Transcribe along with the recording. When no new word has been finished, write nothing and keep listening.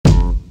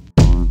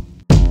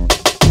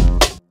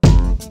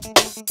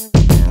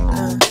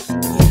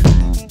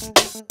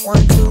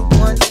1, 2,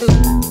 1,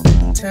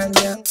 2. Turn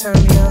me up, turn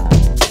me up.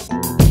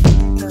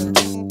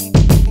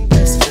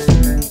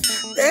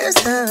 There's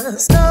a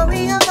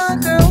story of a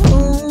girl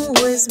who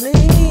is me.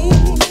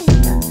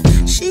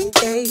 She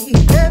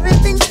gave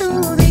everything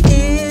to the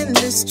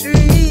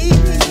industry,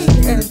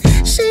 and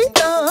she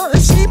thought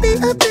she'd be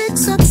a big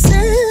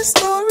success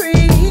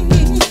story.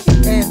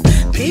 And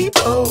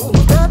people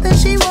thought that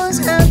she was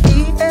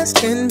happy as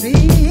can be,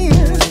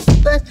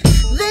 but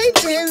they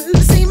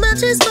didn't see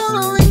much as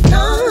following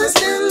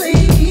constantly,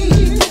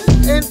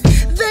 and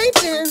they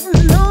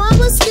didn't know I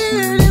was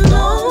scared and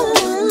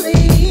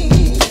lonely.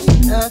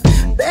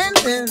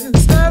 Abandoned,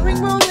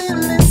 starring role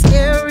in this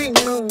scary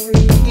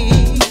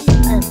movie.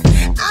 And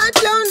I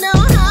don't know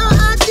how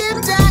I did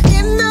die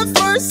in the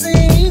first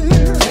scene,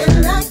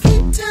 and I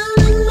keep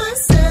telling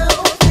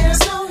myself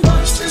there's no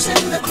monsters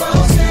in the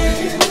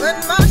closet, but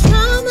my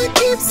trauma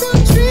keeps on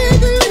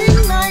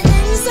triggering my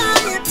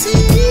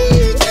anxiety.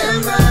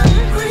 Am I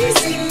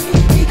crazy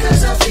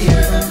because I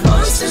fear the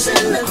monsters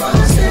in the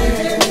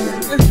closet?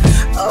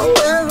 Oh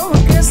well,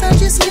 guess I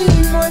just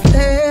need more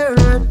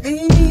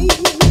therapy.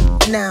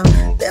 Now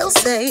they'll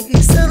say,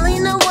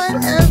 Syleena,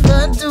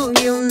 whatever do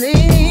you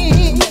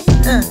need?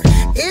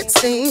 It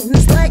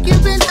seems like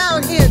you've been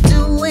out here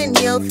doing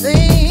your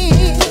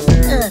thing.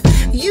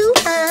 You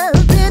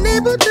have been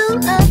able to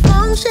have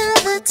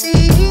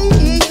longevity,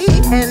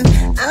 and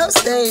I'll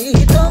say,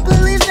 don't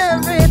believe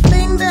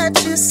everything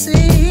that you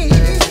see,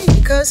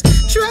 'cause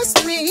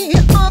trust me,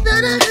 all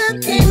that I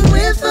have came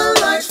with a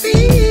large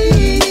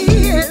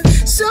fee.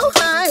 So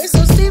high,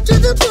 so steep to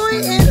the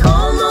point it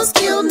almost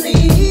killed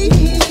me.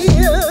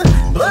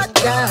 But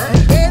God,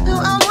 even though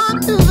I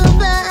walk through the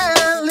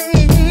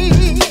valley,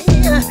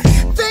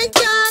 thank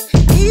God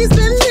He's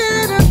been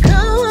there to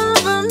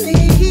cover me.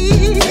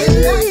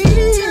 And I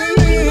keep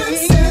telling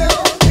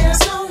myself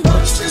there's no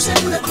monsters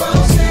in the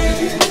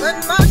closet, but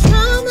my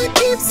trauma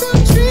keeps on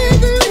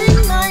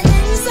triggering my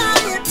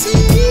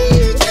anxiety.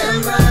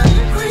 Am I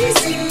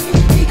crazy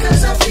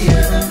because I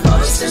fear the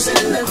monsters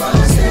in the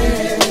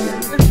closet?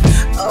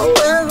 Oh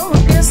well,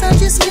 guess I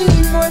just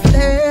need more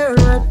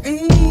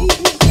therapy.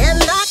 And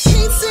I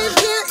can't sit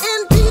here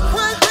and be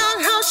quiet about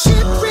how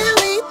shit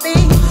really be.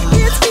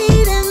 It's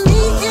eating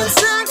me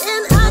inside,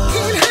 and I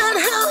can't hide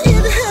how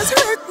it has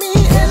hurt me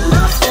and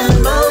my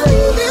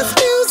family. This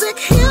music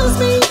heals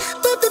me,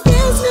 but the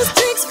business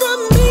takes from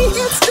me.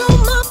 It stole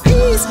my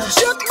peace,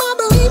 shook my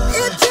belief,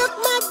 it took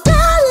my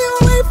darling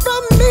away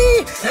from me.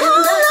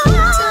 And I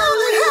keep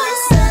telling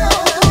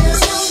myself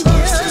there's no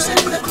monsters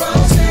in the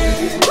closet,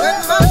 but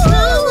my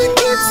trauma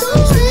keeps on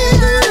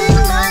triggering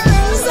my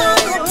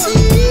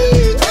anxiety.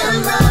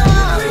 Am I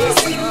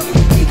crazy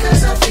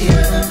because I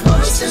fear the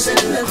monsters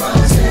in the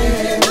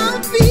closet?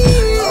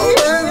 Oh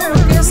well,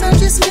 guess I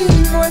just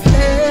need more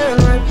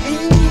therapy.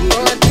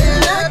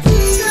 And I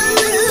keep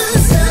telling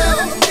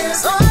myself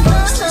there's no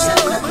monsters in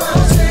the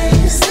closet,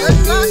 but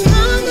my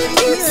trauma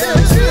keeps on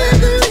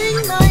triggering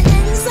my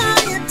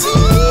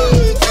anxiety.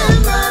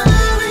 Am I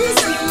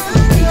crazy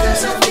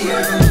because I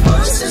fear the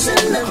monsters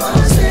in the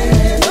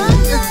closet?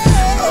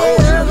 Oh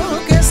well,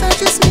 guess I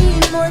just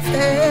need more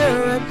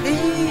therapy.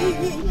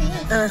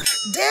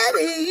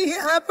 Daddy,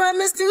 I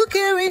promise to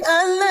carry a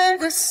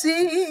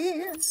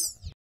legacy.